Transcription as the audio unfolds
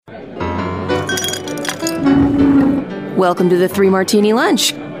Welcome to the Three Martini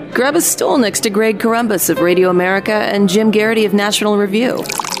Lunch. Grab a stool next to Greg Columbus of Radio America and Jim Garrity of National Review.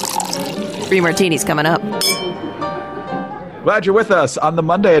 Three Martinis coming up. Glad you're with us on the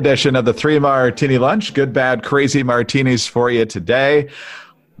Monday edition of the Three Martini Lunch. Good, bad, crazy martinis for you today.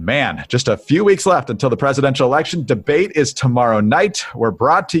 Man, just a few weeks left until the presidential election. Debate is tomorrow night. We're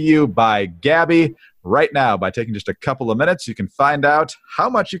brought to you by Gabby. Right now, by taking just a couple of minutes, you can find out how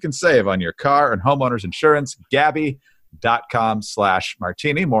much you can save on your car and homeowner's insurance.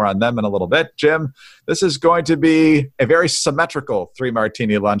 Gabby.com/martini. More on them in a little bit. Jim, this is going to be a very symmetrical Three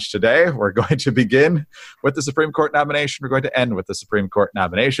Martini Lunch today. We're going to begin with the Supreme Court nomination. We're going to end with the Supreme Court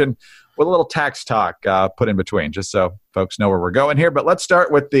nomination with a little tax talk put in between, just so folks know where we're going here. But let's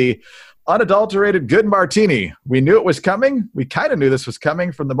start with the unadulterated good martini. We knew it was coming. We kind of knew this was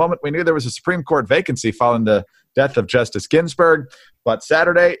coming from the moment we knew there was a Supreme Court vacancy following the death of Justice Ginsburg. But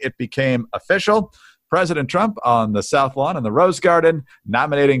Saturday, it became official. President Trump on the South Lawn in the Rose Garden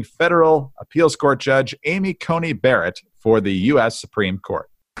nominating federal appeals court judge Amy Coney Barrett for the U.S. Supreme Court.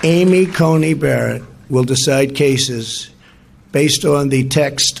 Amy Coney Barrett will decide cases based on the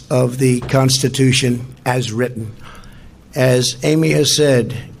text of the Constitution as written. As Amy has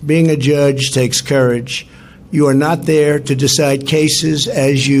said, being a judge takes courage. You are not there to decide cases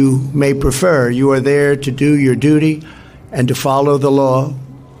as you may prefer. You are there to do your duty and to follow the law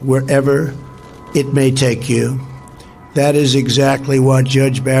wherever it may take you. That is exactly what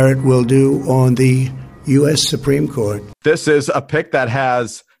Judge Barrett will do on the U.S. Supreme Court. This is a pick that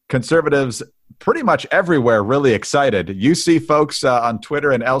has conservatives pretty much everywhere really excited. You see folks on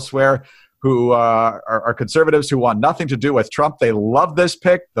Twitter and elsewhere who are conservatives who want nothing to do with Trump. They love this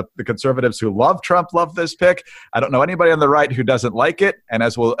pick. The conservatives who love Trump love this pick. I don't know anybody on the right who doesn't like it. And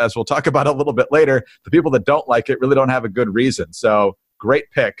as we'll talk about a little bit later, the people that don't like it really don't have a good reason. So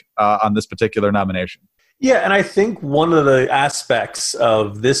great pick on this particular nomination. Yeah, and I think one of the aspects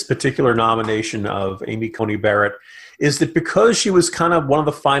of this particular nomination of Amy Coney Barrett is that because she was kind of one of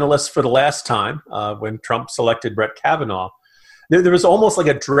the finalists for the last time when Trump selected Brett Kavanaugh, there was almost like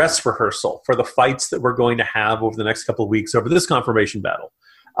a dress rehearsal for the fights that we're going to have over the next couple of weeks over this confirmation battle.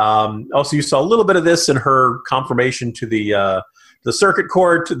 Also, you saw a little bit of this in her confirmation to the circuit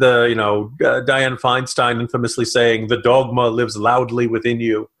court, Dianne Feinstein infamously saying, "The dogma lives loudly within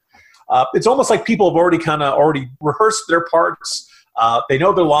you." It's almost like people have already rehearsed their parts. They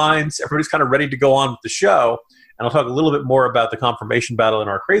know their lines. Everybody's kind of ready to go on with the show. And I'll talk a little bit more about the confirmation battle in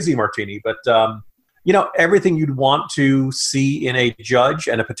our crazy martini. But, everything you'd want to see in a judge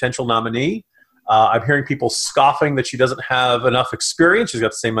and a potential nominee. I'm hearing people scoffing that she doesn't have enough experience. She's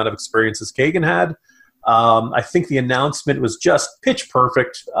got the same amount of experience as Kagan had. I think the announcement was just pitch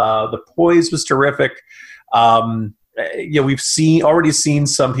perfect. The poise was terrific. We've already seen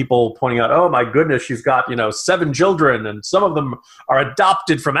some people pointing out, oh my goodness, she's got 7 children and some of them are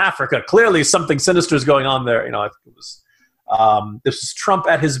adopted from Africa. Clearly something sinister is going on there. I think it was this is Trump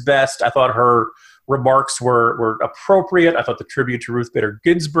at his best. I thought her remarks were appropriate. I thought the tribute to Ruth Bader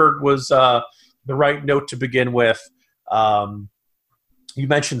Ginsburg was the right note to begin with. You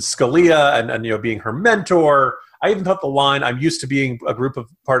mentioned Scalia and being her mentor. I even thought the line, "I'm used to being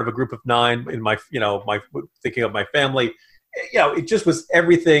part of a group of 9 in my thinking of my family." It just was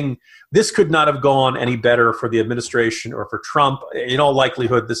everything. This could not have gone any better for the administration or for Trump. In all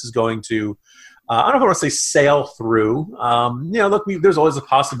likelihood, this is going to, I don't know if I want to say sail through. There's always a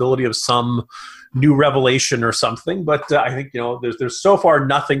possibility of some new revelation or something, but I think there's so far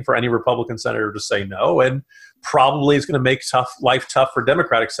nothing for any Republican senator to say no, and probably it's going to make life tough for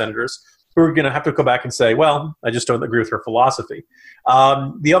Democratic senators who are going to have to go back and say, well, I just don't agree with her philosophy.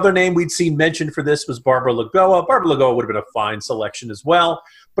 The other name we'd seen mentioned for this was Barbara Lagoa. Barbara Lagoa would have been a fine selection as well,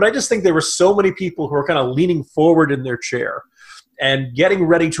 but I just think there were so many people who were kind of leaning forward in their chair and getting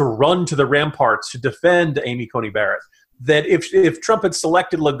ready to run to the ramparts to defend Amy Coney Barrett, that if Trump had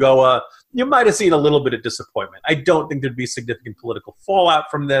selected Lagoa, you might have seen a little bit of disappointment. I don't think there'd be significant political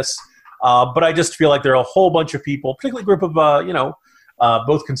fallout from this, but I just feel like there are a whole bunch of people, particularly a group of,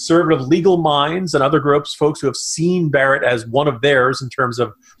 both conservative legal minds and other groups, folks who have seen Barrett as one of theirs in terms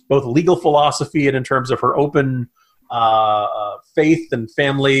of both legal philosophy and in terms of her open faith and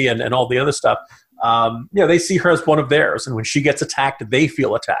family and all the other stuff. They see her as one of theirs. And when she gets attacked, they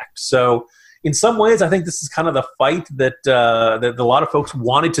feel attacked. So in some ways, I think this is kind of the fight that a lot of folks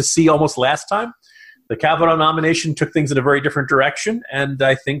wanted to see almost last time. The Kavanaugh nomination took things in a very different direction. And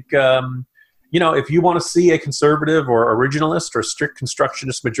I think, if you want to see a conservative or originalist or strict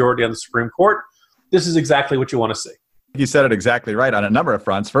constructionist majority on the Supreme Court, this is exactly what you want to see. You said it exactly right on a number of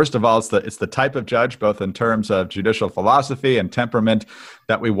fronts. First of all, it's the type of judge, both in terms of judicial philosophy and temperament,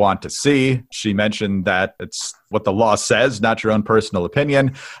 that we want to see. She mentioned that it's what the law says, not your own personal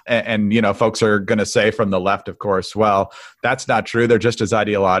opinion. And folks are going to say from the left, of course, well, that's not true. They're just as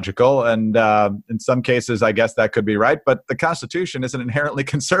ideological. And in some cases, I guess that could be right. But the Constitution is an inherently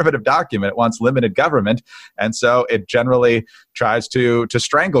conservative document. It wants limited government. And so it generally tries to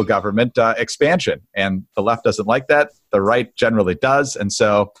strangle government expansion. And the left doesn't like that. The right generally does. And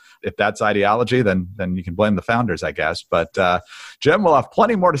so if that's ideology, then you can blame the founders, I guess. But Jim, we'll have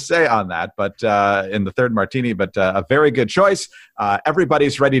plenty more to say on that, but in the third martini, but a very good choice.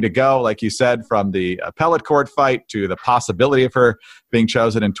 Everybody's ready to go, like you said, from the appellate court fight to the possibility of her being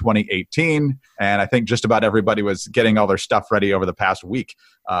chosen in 2018. And I think just about everybody was getting all their stuff ready over the past week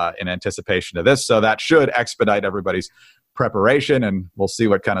in anticipation of this. So that should expedite everybody's preparation, and we'll see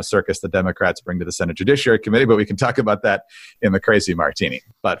what kind of circus the Democrats bring to the Senate Judiciary Committee, but we can talk about that in the crazy martini.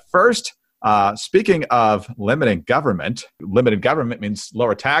 But first, speaking of limited government means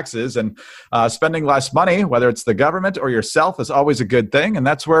lower taxes, and spending less money, whether it's the government or yourself, is always a good thing. And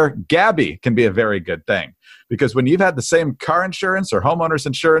that's where Gabby can be a very good thing. Because when you've had the same car insurance or homeowner's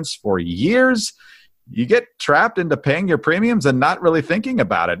insurance for years, you get trapped into paying your premiums and not really thinking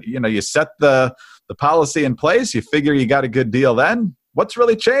about it. You set the policy in place, you figure you got a good deal then. What's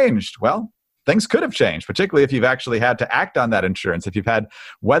really changed? Well, things could have changed, particularly if you've actually had to act on that insurance. If you've had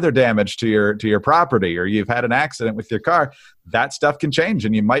weather damage to your property, or you've had an accident with your car, that stuff can change,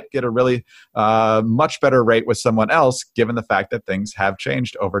 and you might get a really much better rate with someone else, given the fact that things have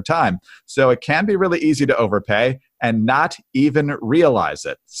changed over time. So it can be really easy to overpay and not even realize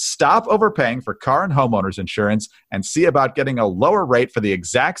it. Stop overpaying for car and homeowners insurance and see about getting a lower rate for the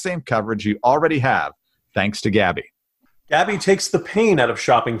exact same coverage you already have, thanks to Gabby. Gabby takes the pain out of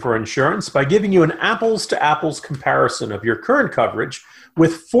shopping for insurance by giving you an apples-to-apples comparison of your current coverage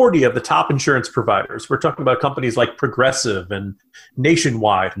with 40 of the top insurance providers. We're talking about companies like Progressive and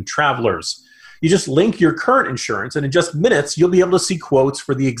Nationwide and Travelers. You just link your current insurance, and in just minutes, you'll be able to see quotes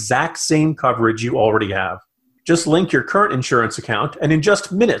for the exact same coverage you already have. Just link your current insurance account, and in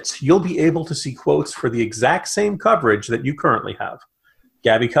just minutes, you'll be able to see quotes for the exact same coverage that you currently have.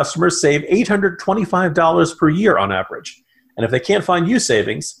 Gabby customers save $825 per year on average. And if they can't find you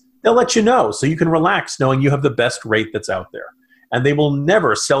savings, they'll let you know so you can relax knowing you have the best rate that's out there. And they will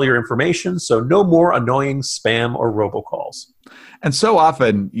never sell your information, so no more annoying spam or robocalls. And so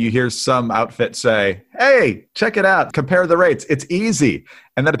often you hear some outfit say, hey, check it out, compare the rates. It's easy.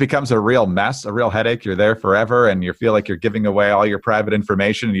 And then it becomes a real mess, a real headache. You're there forever and you feel like you're giving away all your private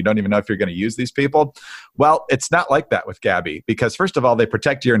information and you don't even know if you're going to use these people. Well, it's not like that with Gabby, because first of all, they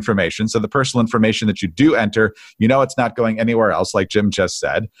protect your information. So the personal information that you do enter, it's not going anywhere else, like Jim just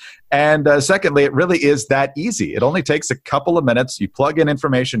said. And secondly, it really is that easy. It only takes a couple of minutes. You plug in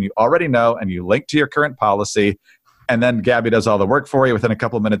information you already know and you link to your current policy. And then Gabby does all the work for you. Within a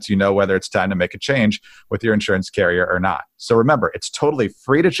couple of minutes, you know whether it's time to make a change with your insurance carrier or not. So remember, it's totally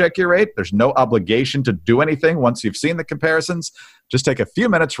free to check your rate. There's no obligation to do anything once you've seen the comparisons. Just take a few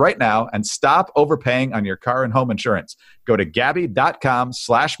minutes right now and stop overpaying on your car and home insurance. Go to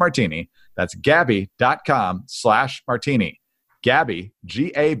Gabby.com/martini. That's Gabby.com/martini. Gabby,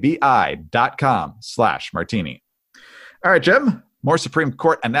 GABI.com/martini. All right, Jim. More Supreme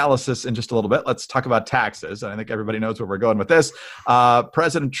Court analysis in just a little bit. Let's talk about taxes. And I think everybody knows where we're going with this.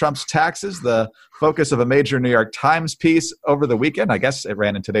 President Trump's taxes, the focus of a major New York Times piece over the weekend. I guess it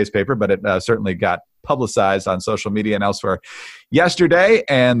ran in today's paper, but it certainly got publicized on social media and elsewhere yesterday.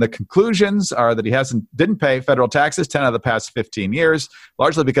 And the conclusions are that he didn't pay federal taxes 10 out of the past 15 years,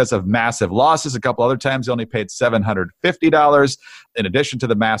 largely because of massive losses. A couple other times he only paid $750. In addition to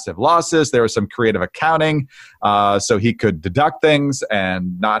the massive losses, there was some creative accounting, so he could deduct things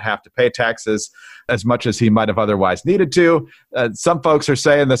and not have to pay taxes as much as he might have otherwise needed to. Some folks are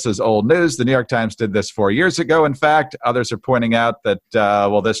saying this is old news. The New York Times did this 4 years ago, in fact. Others are pointing out that,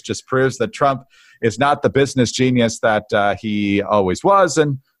 this just proves that Trump is not the business genius that he always was.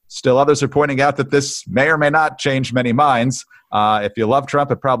 And still others are pointing out that this may or may not change many minds. If you love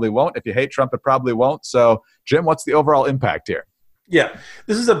Trump, it probably won't. If you hate Trump, it probably won't. So, Jim, what's the overall impact here? Yeah,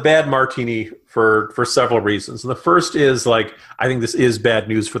 this is a bad martini for several reasons. And the first is, I think this is bad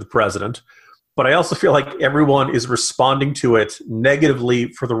news for the president. But I also feel like everyone is responding to it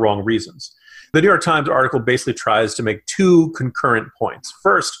negatively for the wrong reasons. The New York Times article basically tries to make two concurrent points.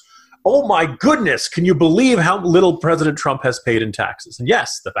 First, oh my goodness, can you believe how little President Trump has paid in taxes? And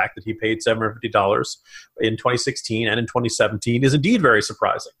yes, the fact that he paid $750 in 2016 and in 2017 is indeed very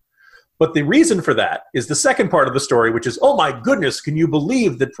surprising. But the reason for that is the second part of the story, which is, oh my goodness, can you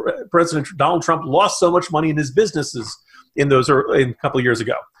believe that President Donald Trump lost so much money in his businesses in a couple of years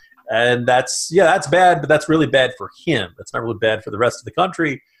ago? And that's bad, but that's really bad for him. That's not really bad for the rest of the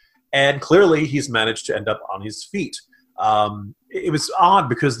country. And clearly, he's managed to end up on his feet. It was odd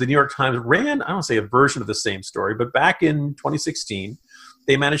because the New York Times ran, I don't say a version of the same story, but back in 2016,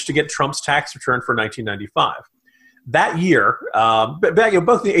 they managed to get Trump's tax return for 1995. That year,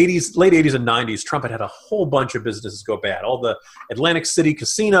 both the 80s, late 80s and 90s, Trump had a whole bunch of businesses go bad. All the Atlantic City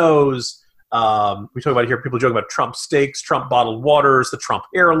casinos. We talk about here, people joking about Trump steaks, Trump bottled waters, the Trump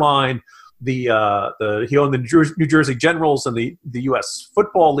airline. He owned the New Jersey Generals and the U.S.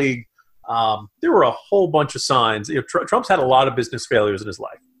 Football League. There were a whole bunch of signs. Trump's had a lot of business failures in his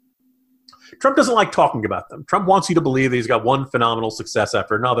life. Trump doesn't like talking about them. Trump wants you to believe that he's got one phenomenal success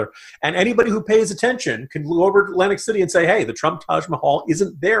after another. And anybody who pays attention can go over to Atlantic City and say, hey, the Trump Taj Mahal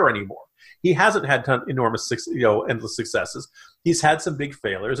isn't there anymore. He hasn't had enormous, endless successes. He's had some big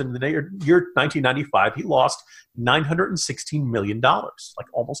failures. And in the year 1995, he lost $916 million, like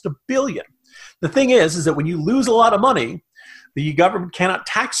almost $1 billion. The thing is that when you lose a lot of money, the government cannot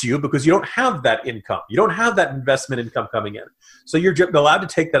tax you because you don't have that income. You don't have that investment income coming in. So you're allowed to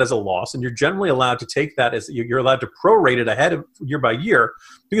take that as a loss, and you're generally allowed to take that as you're allowed to prorate it ahead of year by year,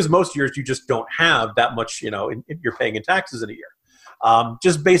 because most years you just don't have that much, you're paying in taxes in a year.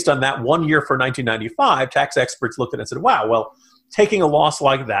 Just based on that 1 year for 1995, tax experts looked at it and said, wow, well, taking a loss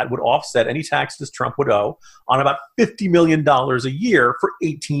like that would offset any taxes Trump would owe on about $50 million a year for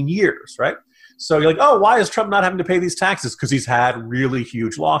 18 years, right? So you're like, oh, why is Trump not having to pay these taxes? Because he's had really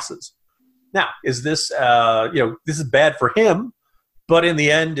huge losses. Now, is this, this is bad for him, but in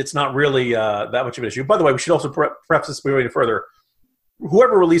the end, it's not really that much of an issue. By the way, we should also perhaps this way further.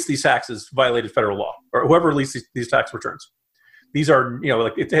 Whoever released these taxes violated federal law, or whoever released these tax returns. These are,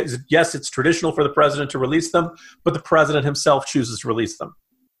 yes, it's traditional for the president to release them, but the president himself chooses to release them.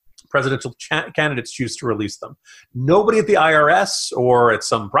 Presidential candidates choose to release them. Nobody at the IRS or at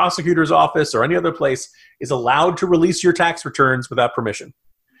some prosecutor's office or any other place is allowed to release your tax returns without permission.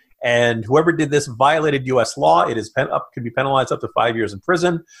 And whoever did this violated U.S. law. It is can be penalized up to 5 years in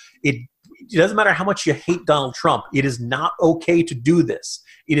prison. It doesn't matter how much you hate Donald Trump. It is not okay to do this.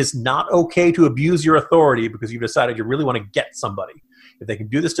 It is not okay to abuse your authority because you've decided you really want to get somebody. If they can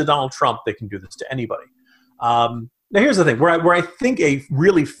do this to Donald Trump, they can do this to anybody. Now, here's the thing, where I think a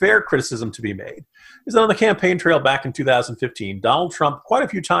really fair criticism to be made is that on the campaign trail back in 2015, Donald Trump quite a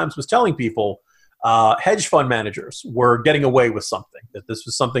few times was telling people hedge fund managers were getting away with something, that this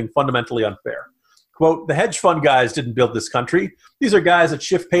was something fundamentally unfair. Quote, the hedge fund guys didn't build this country. These are guys that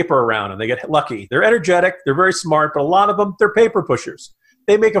shift paper around and they get lucky. They're energetic, they're very smart, but a lot of them, they're paper pushers.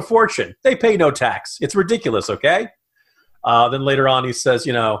 They make a fortune. They pay no tax. It's ridiculous, okay? Then later on he says,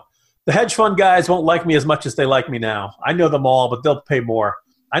 the hedge fund guys won't like me as much as they like me now. I know them all, but they'll pay more.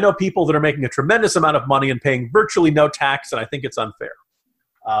 I know people that are making a tremendous amount of money and paying virtually no tax, and I think it's unfair.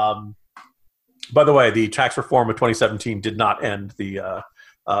 By the way, the tax reform of 2017 did not end the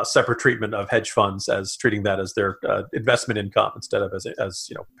separate treatment of hedge funds as treating that as their investment income instead of as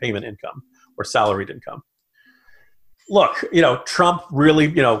payment income or salaried income. Look, Trump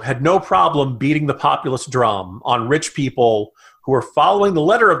really, had no problem beating the populist drum on rich people who are following the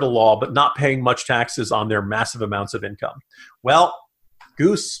letter of the law but not paying much taxes on their massive amounts of income. Well,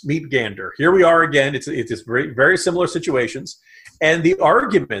 goose meet gander. Here we are again. It's very, very similar situations. And the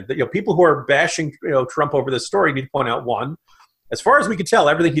argument that people who are bashing Trump over this story need to point out, one, as far as we can tell,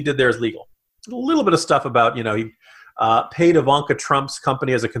 everything he did there is legal. A little bit of stuff about he paid Ivanka Trump's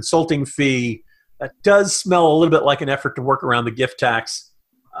company as a consulting fee. That does smell a little bit like an effort to work around the gift tax.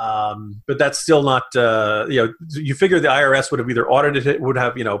 But that's still not, you figure the IRS would have either audited it, would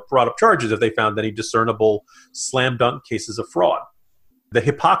have, brought up charges if they found any discernible slam dunk cases of fraud. The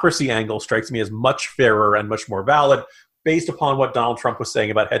hypocrisy angle strikes me as much fairer and much more valid based upon what Donald Trump was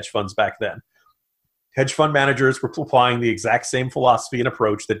saying about hedge funds back then. Hedge fund managers were applying the exact same philosophy and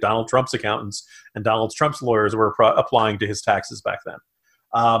approach that Donald Trump's accountants and Donald Trump's lawyers were applying to his taxes back then.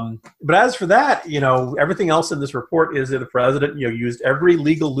 But as for that, everything else in this report is that the president, used every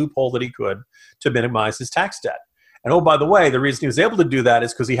legal loophole that he could to minimize his tax debt. And oh, by the way, the reason he was able to do that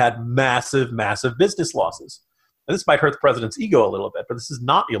is because he had massive, massive business losses. And this might hurt the president's ego a little bit, but this is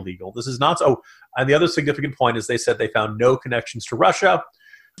not illegal. This is not so. And the other significant point is they said they found no connections to Russia.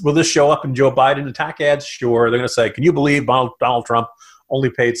 Will this show up in Joe Biden attack ads? Sure. They're going to say, can you believe Donald Trump only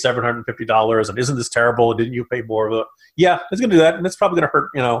paid $750, and isn't this terrible? Didn't you pay more? Yeah, it's going to do that, and it's probably going to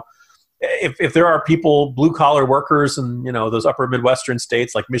hurt. If there are people, blue collar workers, in those upper Midwestern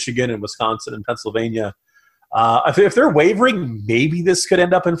states like Michigan and Wisconsin and Pennsylvania, if they're wavering, maybe this could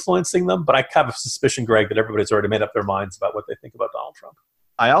end up influencing them. But I have a suspicion, Greg, that everybody's already made up their minds about what they think about Donald Trump.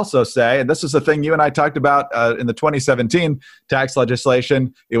 I also say, and this is the thing you and I talked about in the 2017 tax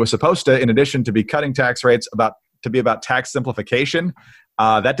legislation, it was supposed to, in addition to be cutting tax rates, to be about tax simplification.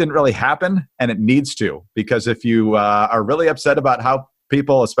 That didn't really happen, and it needs to, because if you are really upset about how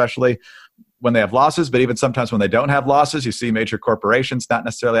people, especially when they have losses, but even sometimes when they don't have losses, you see major corporations not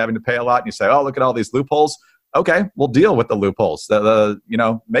necessarily having to pay a lot, and you say, oh, look at all these loopholes. Okay, we'll deal with the loopholes.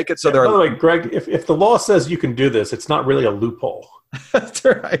 Make it so they're... By the way, Greg, if the law says you can do this, it's not really a loophole. That's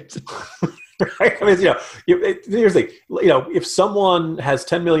right. Right? I mean, here's the thing. If someone has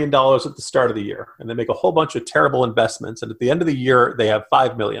 $10 million at the start of the year and they make a whole bunch of terrible investments, and at the end of the year they have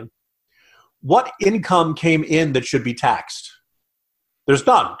 $5 million, what income came in that should be taxed? There's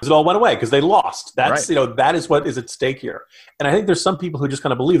none, because it all went away because they lost. That's right. That is what is at stake here. And I think there's some people who just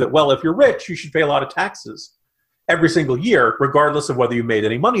kind of believe that, well, if you're rich, you should pay a lot of taxes every single year, regardless of whether you made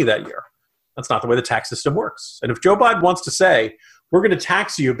any money that year. That's not the way the tax system works. And if Joe Biden wants to say, we're going to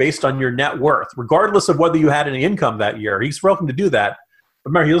tax you based on your net worth, regardless of whether you had any income that year, he's welcome to do that.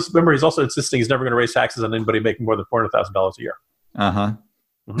 Remember, he's also insisting he's never going to raise taxes on anybody making more than $400,000 a year. Uh-huh.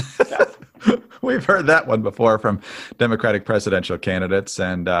 Yeah. We've heard that one before from Democratic presidential candidates.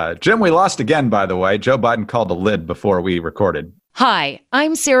 And Jim, we lost again, by the way. Joe Biden called a lid before we recorded. Hi,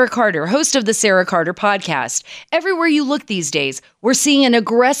 I'm Sarah Carter, host of the Sarah Carter podcast. Everywhere you look these days, we're seeing an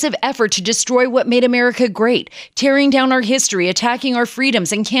aggressive effort to destroy what made America great, tearing down our history, attacking our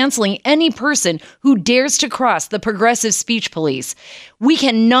freedoms, and canceling any person who dares to cross the progressive speech police. We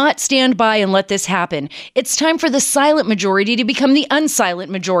cannot stand by and let this happen. It's time for the silent majority to become the unsilent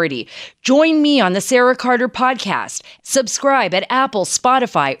majority. Join me on the Sarah Carter podcast. Subscribe at Apple,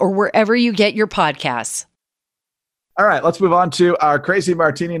 Spotify, or wherever you get your podcasts. All right, let's move on to our Crazy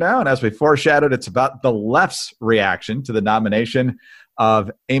Martini now. And as we foreshadowed, it's about the left's reaction to the nomination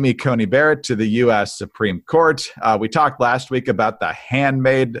of Amy Coney Barrett to the U.S. Supreme Court. We talked last week about the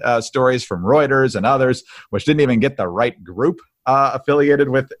handmade stories from Reuters and others, which didn't even get the right group affiliated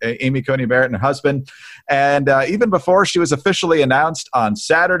with Amy Coney Barrett and her husband. And even before she was officially announced on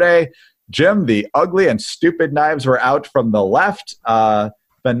Saturday, Jim, the ugly and stupid knives were out from the left.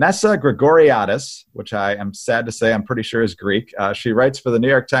 Vanessa Gregoriadis, which I am sad to say I'm pretty sure is Greek. She writes for the New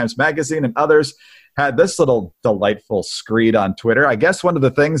York Times Magazine, and others had this little delightful screed on Twitter. I guess one of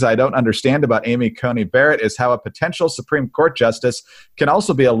the things I don't understand about Amy Coney Barrett is how a potential Supreme Court justice can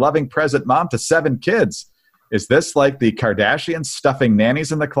also be a loving present mom to 7 kids. Is this like the Kardashians stuffing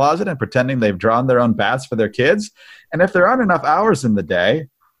nannies in the closet and pretending they've drawn their own baths for their kids? And if there aren't enough hours in the day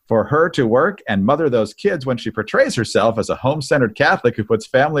for her to work and mother those kids when she portrays herself as a home-centered Catholic who puts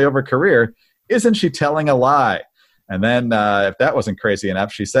family over career, isn't she telling a lie? And then, if that wasn't crazy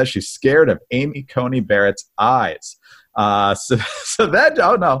enough, she says she's scared of Amy Coney Barrett's eyes. So that,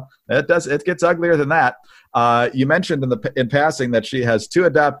 oh no, it gets uglier than that. You mentioned in passing that she has 2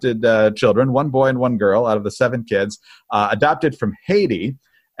 adopted children, 1 boy and 1 girl out of the 7 kids, adopted from Haiti.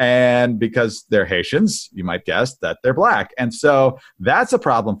 And because they're Haitians, you might guess that they're black. And so that's a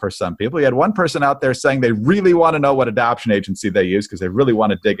problem for some people. You had one person out there saying they really want to know what adoption agency they use because they really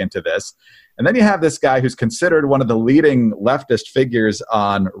want to dig into this. And then you have this guy who's considered one of the leading leftist figures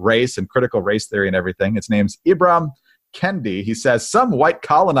on race and critical race theory and everything. His name's Ibram Kendi. He says some white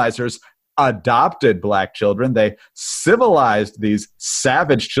colonizers adopted black children. They civilized these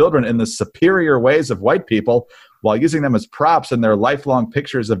savage children in the superior ways of white people, while using them as props in their lifelong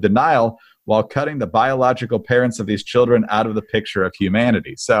pictures of denial, while cutting the biological parents of these children out of the picture of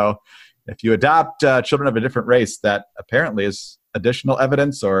humanity. So if you adopt children of a different race, that apparently is additional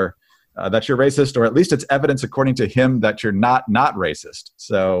evidence or that you're racist, or at least it's evidence according to him that you're not racist.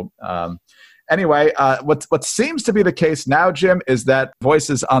 So anyway, what seems to be the case now, Jim, is that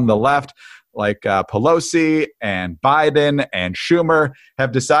voices on the left like Pelosi and Biden and Schumer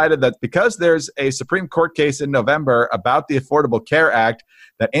have decided that because there's a Supreme Court case in November about the Affordable Care Act,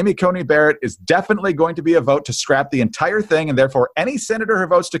 that Amy Coney Barrett is definitely going to be a vote to scrap the entire thing, and therefore any senator who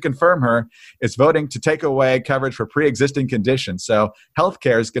votes to confirm her is voting to take away coverage for pre-existing conditions. So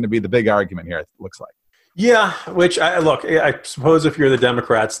healthcare is going to be the big argument here, it looks like. Yeah, which, I suppose if you're the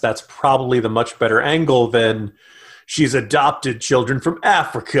Democrats, that's probably the much better angle than she's adopted children from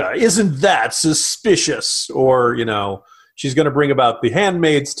Africa. Isn't that suspicious? Or, she's going to bring about The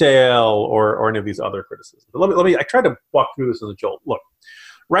Handmaid's Tale or any of these other criticisms. But let me. I tried to walk through this in the jolt. Look,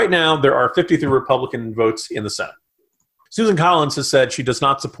 right now there are 53 Republican votes in the Senate. Susan Collins has said she does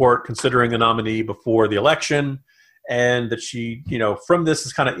not support considering a nominee before the election, and that she, from this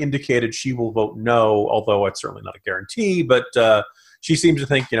has kind of indicated she will vote no, although it's certainly not a guarantee, but she seems to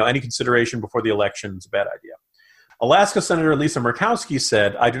think, any consideration before the election is a bad idea. Alaska Senator Lisa Murkowski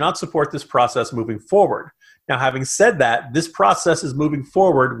said, I do not support this process moving forward. Now, having said that, this process is moving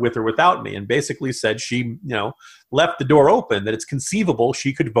forward with or without me, and basically said she, left the door open that it's conceivable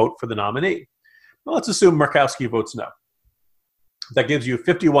she could vote for the nominee. Well, let's assume Murkowski votes no. That gives you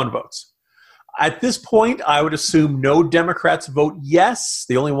 51 votes. At this point, I would assume no Democrats vote yes.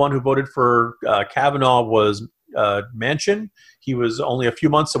 The only one who voted for Kavanaugh was Manchin. He was only a few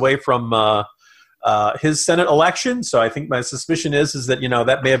months away from his Senate election, so I think my suspicion is that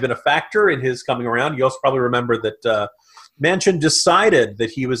that may have been a factor in his coming around. You also probably remember that Manchin decided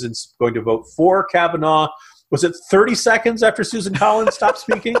that he was going to vote for Kavanaugh. Was it 30 seconds after Susan Collins stopped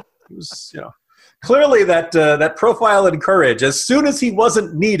speaking? It was, clearly that profile and courage. As soon as he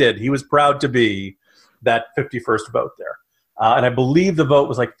wasn't needed, he was proud to be that 51st vote there. And I believe the vote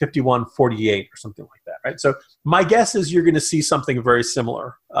was like 51-48 or something like that, right? So my guess is you're going to see something very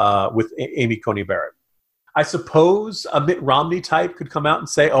similar with Amy Coney Barrett. I suppose a Mitt Romney type could come out and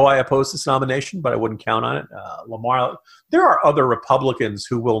say, I oppose this nomination, but I wouldn't count on it. Lamar, there are other Republicans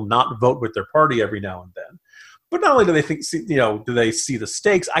who will not vote with their party every now and then. But not only do they do they see the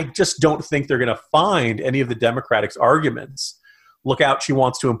stakes, I just don't think they're going to find any of the Democratic arguments. Look out, she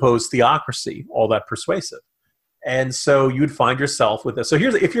wants to impose theocracy, all that persuasive. And so you'd find yourself with this. So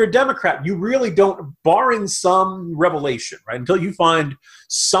if you're a Democrat, you really don't, barring some revelation, right? Until you find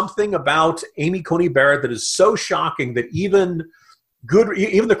something about Amy Coney Barrett that is so shocking that even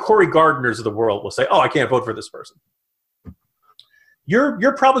the Cory Gardners of the world will say, I can't vote for this person.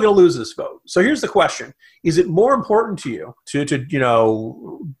 You're probably going to lose this vote. So here's the question. Is it more important to you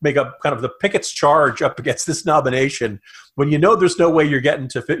to make a kind of the Pickett's charge up against this nomination when there's no way you're getting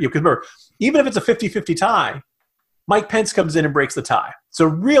to fit? Because remember, even if it's a 50-50 tie, Mike Pence comes in and breaks the tie. So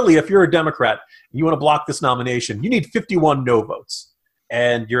really, if you're a Democrat and you want to block this nomination, you need 51 no votes.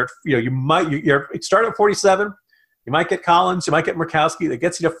 And you start at 47. You might get Collins, you might get Murkowski. That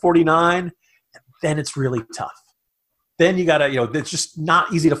gets you to 49. And then it's really tough. Then you got to, it's just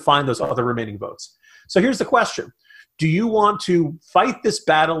not easy to find those other remaining votes. So here's the question. Do you want to fight this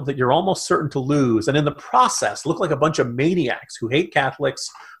battle that you're almost certain to lose, and in the process look like a bunch of maniacs who hate Catholics,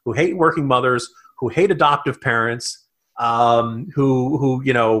 who hate working mothers, who hate adoptive parents, who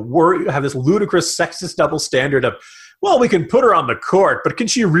have this ludicrous sexist double standard of, we can put her on the court, but can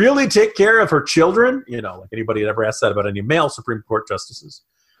she really take care of her children? Like anybody had ever asked that about any male Supreme Court justices.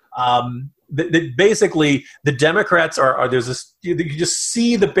 Basically, the Democrats there's this, you just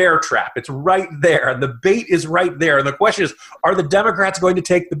see the bear trap. It's right there, and the bait is right there. And the question is, are the Democrats going to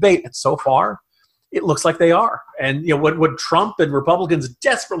take the bait? And so far, it looks like they are. And what Trump and Republicans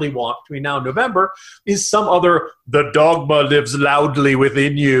desperately want between now and November is some other "the dogma lives loudly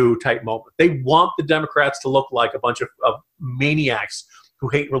within you" type moment. They want the Democrats to look like a bunch of maniacs who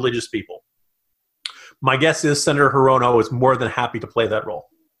hate religious people. My guess is Senator Hirono is more than happy to play that role.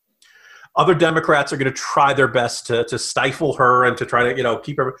 Other Democrats are going to try their best to stifle her and to try to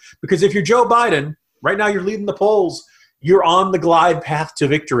keep her. Because if you're Joe Biden, right now you're leading the polls. You're on the glide path to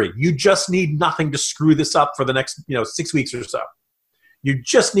victory. You just need nothing to screw this up for the next 6 weeks or so. You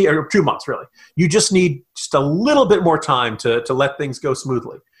just need, or 2 months really. You just need just a little bit more time to let things go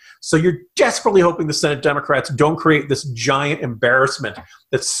smoothly. So you're desperately hoping the Senate Democrats don't create this giant embarrassment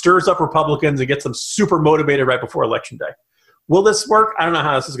that stirs up Republicans and gets them super motivated right before Election Day. Will this work? I don't know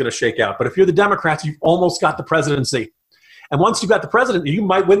how this is going to shake out. But if you're the Democrats, you've almost got the presidency. And once you've got the president, you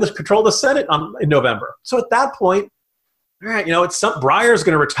might win the control of the Senate in November. So at that point, all right, Breyer's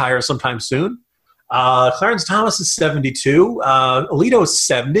going to retire sometime soon. Clarence Thomas is 72. Alito is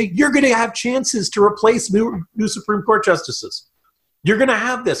 70. You're going to have chances to replace new Supreme Court justices. You're going to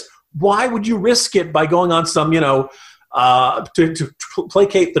have this. Why would you risk it by going on some, to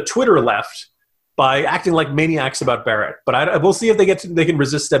placate the Twitter left by acting like maniacs about Barrett? But we'll see if they can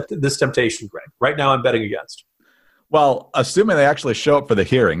resist this temptation, Greg. Right now, I'm betting against. Well, assuming they actually show up for the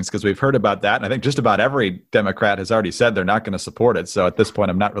hearings, because we've heard about that, and I think just about every Democrat has already said they're not going to support it. So at this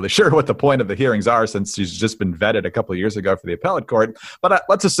point, I'm not really sure what the point of the hearings are, since she's just been vetted a couple of years ago for the appellate court. But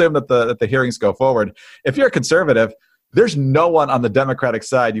let's assume that the hearings go forward. If you're a conservative, there's no one on the Democratic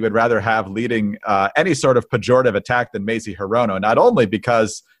side you would rather have leading any sort of pejorative attack than Mazie Hirono, not only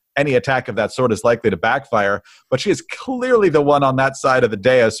because any attack of that sort is likely to backfire, but she is clearly the one on that side of the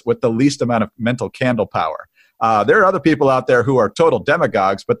dais with the least amount of mental candle power. There are other people out there who are total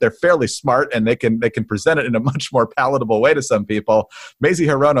demagogues, but they're fairly smart and they can present it in a much more palatable way to some people. Mazie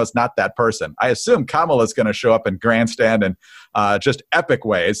Hirono is not that person. I assume Kamala is going to show up in grandstand and just epic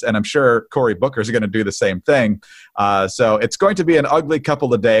ways, and I'm sure Cory Booker is going to do the same thing. So it's going to be an ugly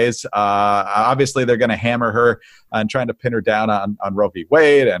couple of days. Obviously, they're going to hammer her and trying to pin her down on Roe v.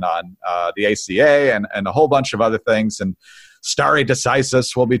 Wade and on the ACA and a whole bunch of other things. And stare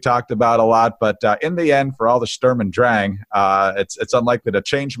decisis will be talked about a lot, but in the end, for all the Sturm and Drang, it's unlikely to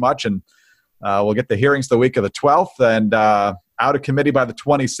change much, and we'll get the hearings the week of the 12th, and out of committee by the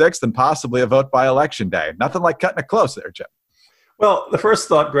 26th, and possibly a vote by Election Day. Nothing like cutting it close there, Jim. Well, the first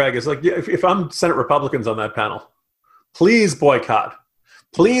thought, Greg, is like, if I'm Senate Republicans on that panel, please boycott.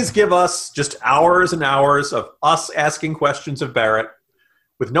 Please give us just hours and hours of us asking questions of Barrett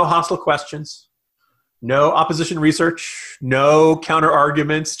with no hostile questions, no opposition research, no counter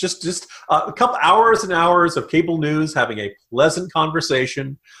arguments, just a couple hours and hours of cable news having a pleasant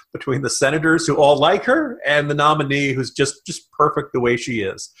conversation between the senators who all like her and the nominee who's just perfect the way she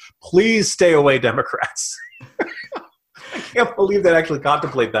is. Please stay away, Democrats. I can't believe they actually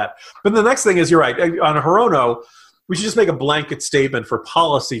contemplate that. But the next thing is, you're right. On Hirono, we should just make a blanket statement for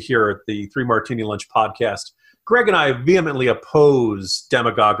policy here at the Three Martini Lunch podcast. Greg and I vehemently oppose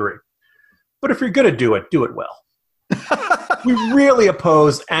demagoguery. But if you're going to do it well. We really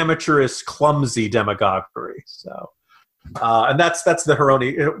oppose amateurish, clumsy demagoguery. So, and that's the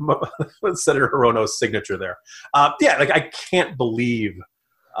Senator Hirono's signature there. I can't believe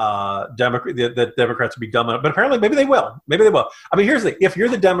that Democrats would be dumb enough, but apparently maybe they will. I mean, here's the thing: if you're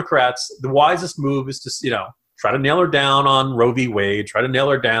the Democrats, the wisest move is to try to nail her down on Roe v. Wade. Try to nail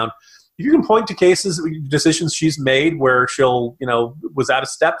her down. If you can point to decisions she's made where she'll was out of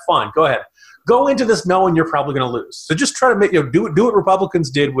step, fine, go ahead. Go into this knowing you're probably going to lose. So just try to do what Republicans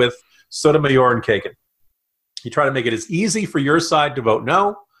did with Sotomayor and Kagan. You try to make it as easy for your side to vote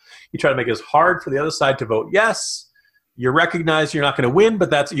no. You try to make it as hard for the other side to vote yes. You recognize you're not going to win, but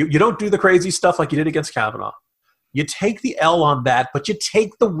that's you don't do the crazy stuff like you did against Kavanaugh. You take the L on that, but you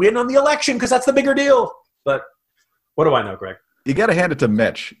take the win on the election because that's the bigger deal. But what do I know, Greg? You got to hand it to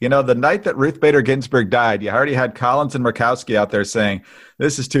Mitch. The night that Ruth Bader Ginsburg died, you already had Collins and Murkowski out there saying,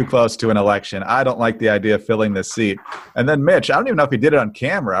 this is too close to an election. I don't like the idea of filling this seat. And then Mitch, I don't even know if he did it on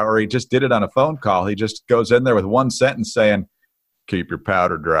camera or he just did it on a phone call. He just goes in there with one sentence saying, keep your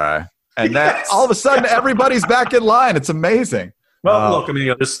powder dry. And that all of a sudden everybody's back in line. It's amazing. Well, look, I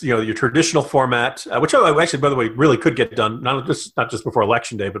mean, your traditional format, which actually, by the way, really could get done, not just before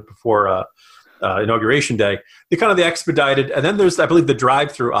Election Day, but before Inauguration Day. The expedited, and then there's, I believe, the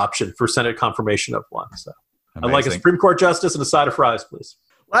drive-through option for Senate confirmation of one. So amazing. I'd like a Supreme Court justice and a side of fries, please.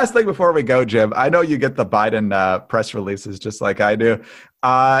 Last thing before we go, Jim, I know you get the Biden press releases just like I do.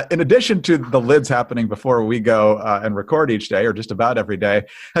 In addition to the lids happening before we go and record each day, or just about every day,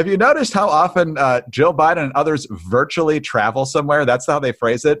 have you noticed how often Jill Biden and others virtually travel somewhere? That's how they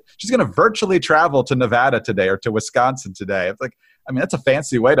phrase it. She's going to virtually travel to Nevada today or to Wisconsin today. It's like, I mean, that's a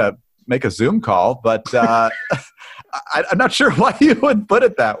fancy way to make a Zoom call, but I'm not sure why you would put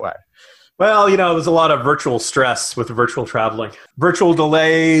it that way. Well, there's a lot of virtual stress with virtual traveling. Virtual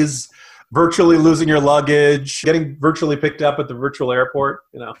delays, virtually losing your luggage, getting virtually picked up at the virtual airport.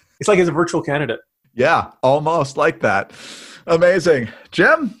 It's like he's a virtual candidate. Yeah, almost like that. Amazing.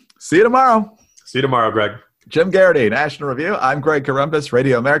 Jim, see you tomorrow. See you tomorrow, Greg. Jim Garrity, National Review. I'm Greg Corombos,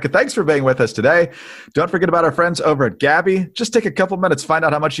 Radio America. Thanks for being with us today. Don't forget about our friends over at Gabi. Just take a couple minutes, find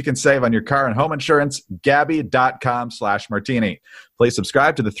out how much you can save on your car and home insurance. Gabi.com/martini. Please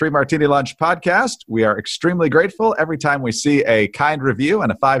subscribe to the Three Martini Lunch podcast. We are extremely grateful every time we see a kind review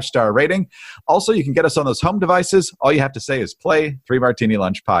and a 5-star rating. Also, you can get us on those home devices. All you have to say is play Three Martini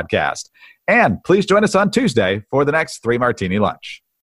Lunch podcast. And please join us on Tuesday for the next Three Martini Lunch.